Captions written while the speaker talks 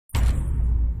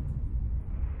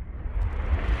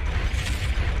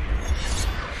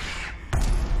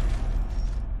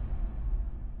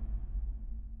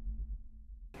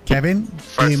Kevin,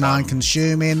 do you mind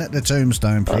consuming the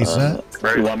tombstone, please, sir?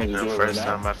 First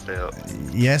time I failed.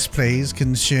 Yes, please.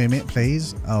 Consume it,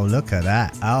 please. Oh, look at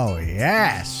that. Oh,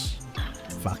 yes.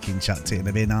 Fucking chucked it in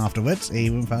the bin afterwards.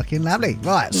 Even fucking lovely.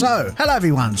 Right, so, hello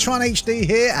everyone. TritanHD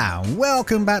here, and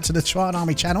welcome back to the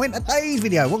TritanArmy channel. In today's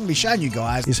video, what I'm going to be showing you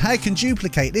guys is how you can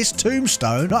duplicate this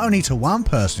tombstone, not only to one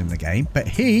person in the game, but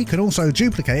he can also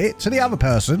duplicate it to the other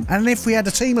person. And if we had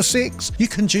a team of 6, you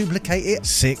can duplicate it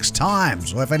 6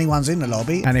 times. Or if anyone's in the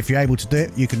lobby, and if you're able to do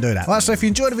it, you can do that. Right, so if you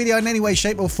enjoyed the video in any way,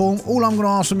 shape or form, all I'm going to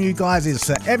ask from you guys is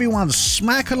that everyone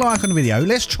smack a like on the video.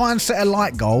 Let's try and set a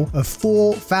like goal of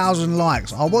 4,000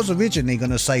 likes. I was originally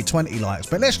going to say 20 likes,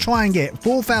 but let's try and get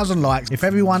 4,000 likes. If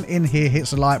everyone in here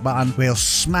hits the like button, we'll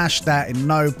smash that in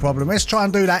no problem. Let's try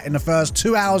and do that in the first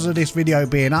 2 hours of this video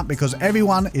being up, because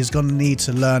everyone is going to need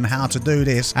to learn how to do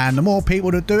this, and the more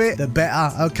people that do it, the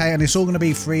better. Okay, and it's all going to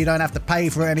be free. You don't have to pay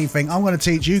for anything. I'm going to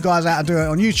teach you guys how to do it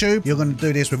on YouTube. You're going to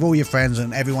do this with all your friends,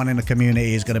 and everyone in the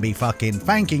community is going to be fucking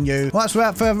thanking you. Right, so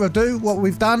without further ado, what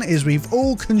we've done is we've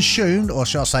all consumed, or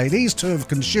shall I say these two have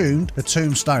consumed the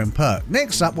tombstone perk.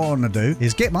 Next up, what I'm going to do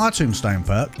is get my tombstone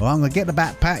perk. Well, I'm going to get the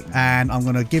backpack and I'm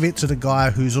going to give it to the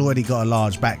guy who's already got a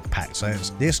large backpack. So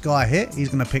it's this guy here. He's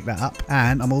going to pick that up,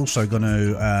 and I'm also going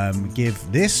to give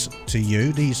this to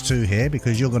you, these two here,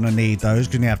 because you're going to need those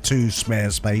because you have 2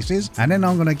 spare spaces. And then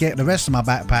I'm going to get the rest of my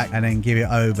backpack and then give it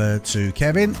over to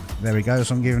Kevin. There we go.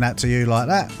 So I'm giving that to you like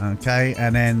that. Okay,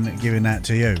 and then giving that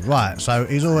to you. Right, so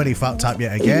he's already fucked up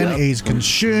yet again. He's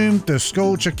consumed the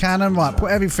scorcher cannon. Right, put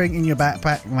everything in your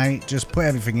backpack, mate. Just put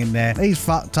everything in there. He's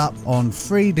fucked up on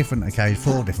 4 different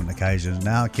occasions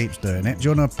now. Keeps doing it. Do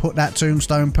you want to put that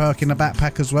tombstone perk in the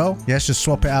backpack as well? Yes, just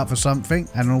swap it out for something.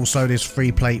 And also this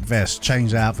 3 plate vest,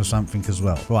 change that out for something as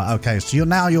well. Right, okay, so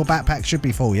now your backpack should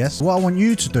be full. Yes, what I want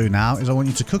you to do now is I want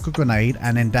you to cook a grenade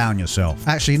and then down yourself.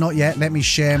 Actually, not yet. Let me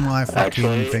share my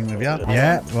fucking thing with you.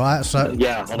 Yeah, right, so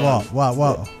yeah,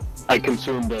 what I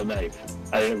consumed the knife.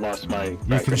 I lost my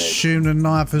You consumed the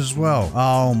knife as well.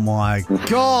 Oh my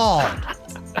god.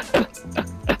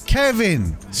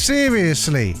 Kevin,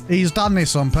 seriously, he's done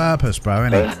this on purpose, bro,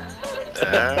 isn't he?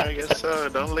 I guess so.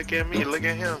 Don't look at me, look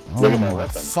at him. Oh my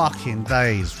fucking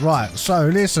days. Right, so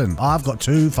listen, I've got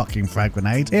 2 fucking frag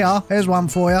grenades. Here, here's one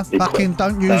for you. Fucking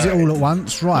don't use it all at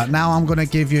once. Right, now I'm gonna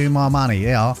give you my money.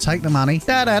 Here, take the money.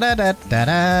 Da da da da da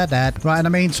da da. Right, in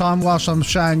the meantime, whilst I'm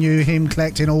showing you him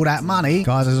collecting all that money,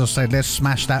 guys, as I said, let's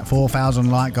smash that 4,000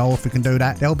 like goal if we can do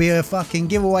that. There'll be a fucking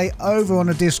giveaway over on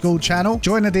the Discord channel.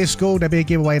 Join the Discord, there'll be a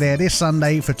giveaway there this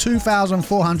Sunday for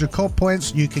 2,400 COD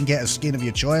points. You can get a skin of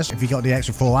your choice. If you got the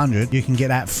extra 400, you can get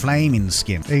that flaming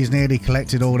skin. He's nearly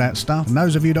collected all that stuff. And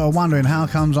those of you that are wondering how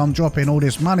comes I'm dropping all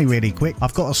this money really quick,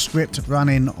 I've got a script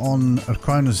running on a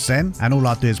Cronus Zen, and all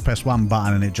I do is press 1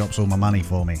 button and it drops all my money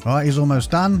for me. All right, he's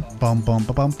almost done. Bum bum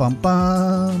bum bum bum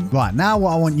bum. Right, now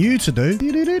what I want you to do.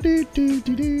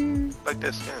 Like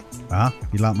that skin. Ah,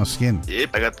 you like my skin? Yep,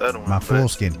 I got the other one. My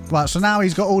foreskin. Right, so now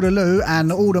he's got all the loot and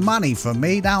all the money from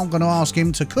me. Now I'm going to ask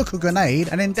him to cook a grenade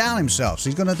and then down himself. So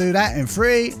he's going to do that in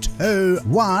 3, 2,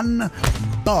 1.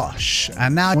 Bosh.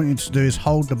 And now what I want you to do is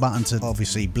hold the button to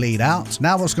obviously bleed out.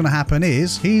 Now what's going to happen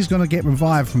is he's going to get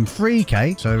revived from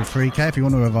 3k. So 3k if you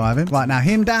want to revive him. Right, now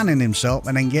him downing himself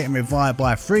and then getting revived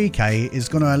by 3k is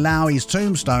going to allow his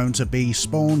tombstone to be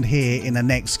spawned here in the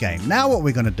next game. Now what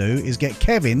we're going to do is get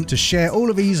Kevin to share all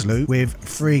of his loot with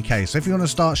 3k. So if you want to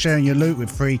start sharing your loot with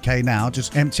 3k now,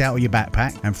 just empty out of your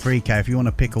backpack and 3k if you want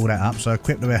to pick all that up. So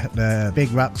equip the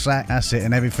big rucksack, that's it,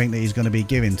 and everything that he's going to be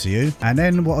giving to you. And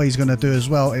then what he's going to do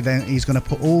as well, then he's going to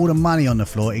put all the money on the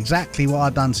floor. Exactly what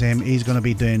I've done to him, he's going to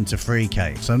be doing to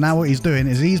 3k. So now what he's doing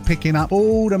is he's picking up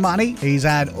all the money. He's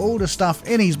had all the stuff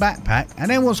in his backpack.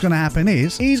 And then what's going to happen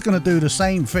is he's going to do the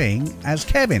same thing as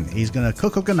Kevin. He's going to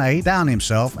cook a grenade, down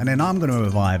himself, and then I'm going to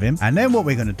revive him. And then what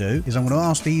we're going to do is I'm going to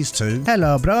ask these two,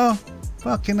 hello, bro.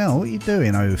 Fucking hell, what are you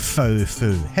doing, oh foo?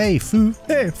 Hey, foo,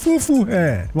 hey, foo,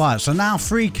 hey. Right, so now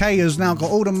 3k has now got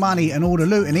all the money and all the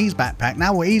loot in his backpack.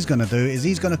 Now what he's going to do is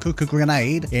he's going to cook a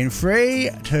grenade in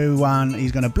 3, 2, 1.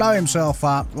 He's going to blow himself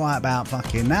up right about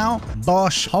fucking now.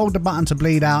 Bosh, hold the button to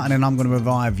bleed out, and then I'm going to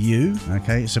revive you.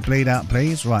 Okay, so bleed out,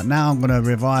 please. Right, now I'm going to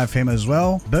revive him as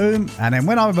well. Boom. And then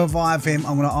when I revive him,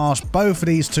 I'm going to ask both of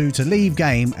these two to leave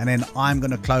game, and then I'm going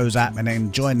to close app and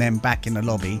then join them back in the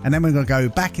lobby. And then we're going to go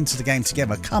back into the game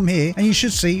together. Come here and you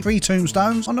should see 3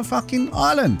 tombstones on the fucking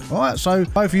island. All right, so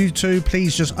both of you two,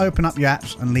 please just open up your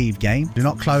apps and leave game. Do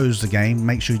not close the game.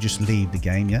 Make sure you just leave the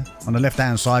game, yeah? On the left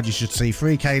hand side, you should see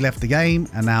 3k left the game,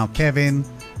 and now Kevin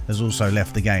has also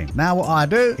left the game. Now what I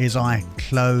do is I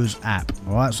close app.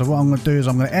 All right, so what I'm going to do is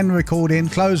I'm going to end the recording,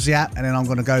 close the app, and then I'm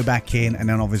going to go back in and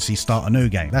then obviously start a new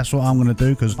game. That's what I'm going to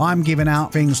do because I'm giving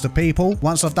out things to people.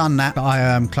 Once I've done that,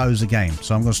 I close the game.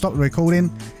 So I'm going to stop the recording,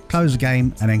 close the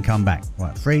game, and then come back.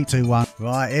 Right, 3, 2, 1.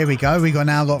 Right, here we go. We got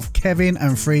now got Kevin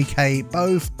and 3K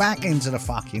both back into the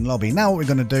fucking lobby. Now what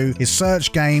we're going to do is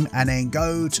search game and then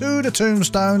go to the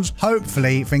tombstones.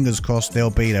 Hopefully, fingers crossed, they'll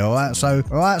be there. All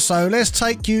right, so let's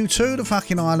take you to the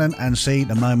fucking island and see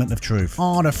the moment of truth.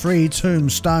 Are the 3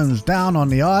 tombstones down on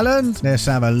the island? Let's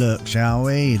have a look, shall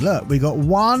we? Look, we got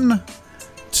 1,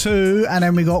 2, and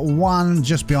then we got 1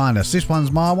 just behind us. This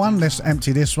one's my one. Let's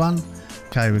empty this one.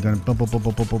 Okay, we're going to boom, boom, boom,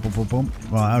 boom, boom, boom, boom, boom.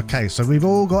 Right, okay, so we've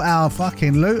all got our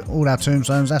fucking loot, all our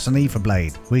tombstones. That's an ether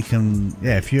blade. We can,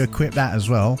 yeah, if you equip that as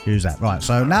well, use that. Right,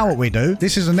 so now what we do,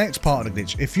 this is the next part of the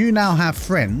glitch. If you now have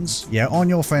friends, yeah, on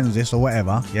your friends list or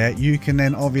whatever, yeah, you can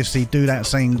then obviously do that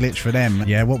same glitch for them,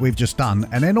 yeah, what we've just done.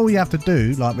 And then all you have to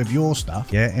do, like with your stuff,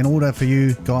 yeah, in order for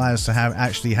you guys to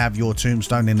actually have your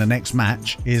tombstone in the next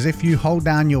match, is if you hold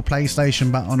down your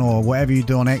PlayStation button or whatever you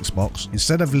do on Xbox,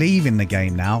 instead of leaving the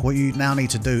game now, what you now need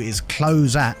to do is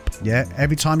close app. Yeah,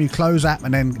 every time you close app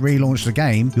and then relaunch the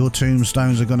game, your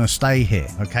tombstones are going to stay here.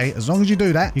 Okay, as long as you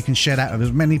do that, you can share that with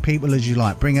as many people as you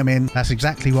like. Bring them in. That's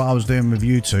exactly what I was doing with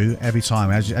you two every time.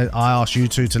 As I asked you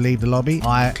two to leave the lobby,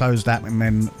 I closed app and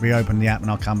then reopen the app and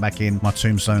I'll come back in. My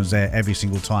tombstone's there every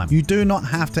single time. You do not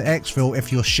have to exfil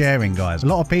if you're sharing, guys. A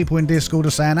lot of people in Discord are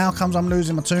saying, how comes I'm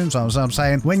losing my tombstones? So I'm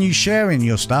saying, when you sharing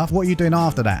your stuff, what are you doing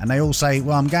after that? And they all say,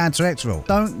 well, I'm going to exfil.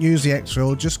 Don't use the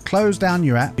exfil. Just close down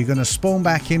your app. You're going to spawn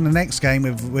back in the next game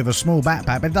with a small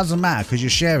backpack, but it doesn't matter because you're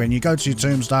sharing. You go to your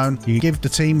tombstone, you give the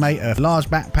teammate a large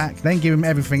backpack, then give him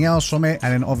everything else from it,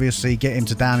 and then obviously get him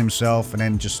to down himself and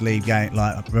then just leave game,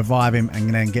 like revive him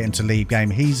and then get him to leave game.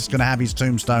 He's going to have his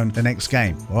tombstone the next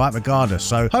game, all right, regardless.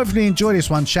 So hopefully you enjoy this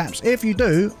one, chaps. If you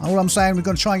do, all I'm saying, we're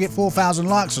going to try and get 4,000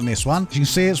 likes on this one. As you can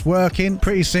see, it's working.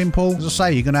 Pretty simple. As I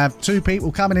say, you're going to have 2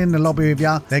 people coming in the lobby with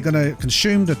you. They're going to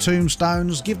consume the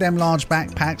tombstones, give them large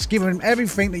backpacks, give them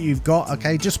everything that you've got,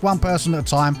 okay? Just one person at a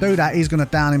time. Do that. He's going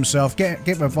to down himself, get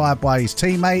revived by his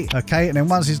teammate, okay? And then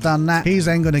once he's done that, he's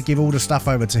then going to give all the stuff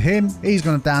over to him. He's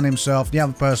going to down himself, the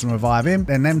other person will revive him,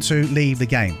 then them two leave the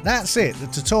game. That's it. The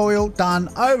tutorial done,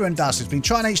 over and dust. It's been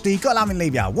TritanHD. Got love and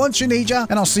leave ya. Want you, need ya.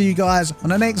 And I'll see you guys on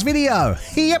the next video.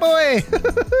 Yeah, boy.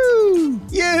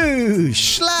 You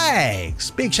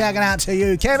slags. Big shout out to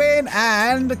you, Kevin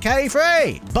and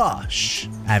K3. Bosh.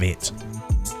 Have it.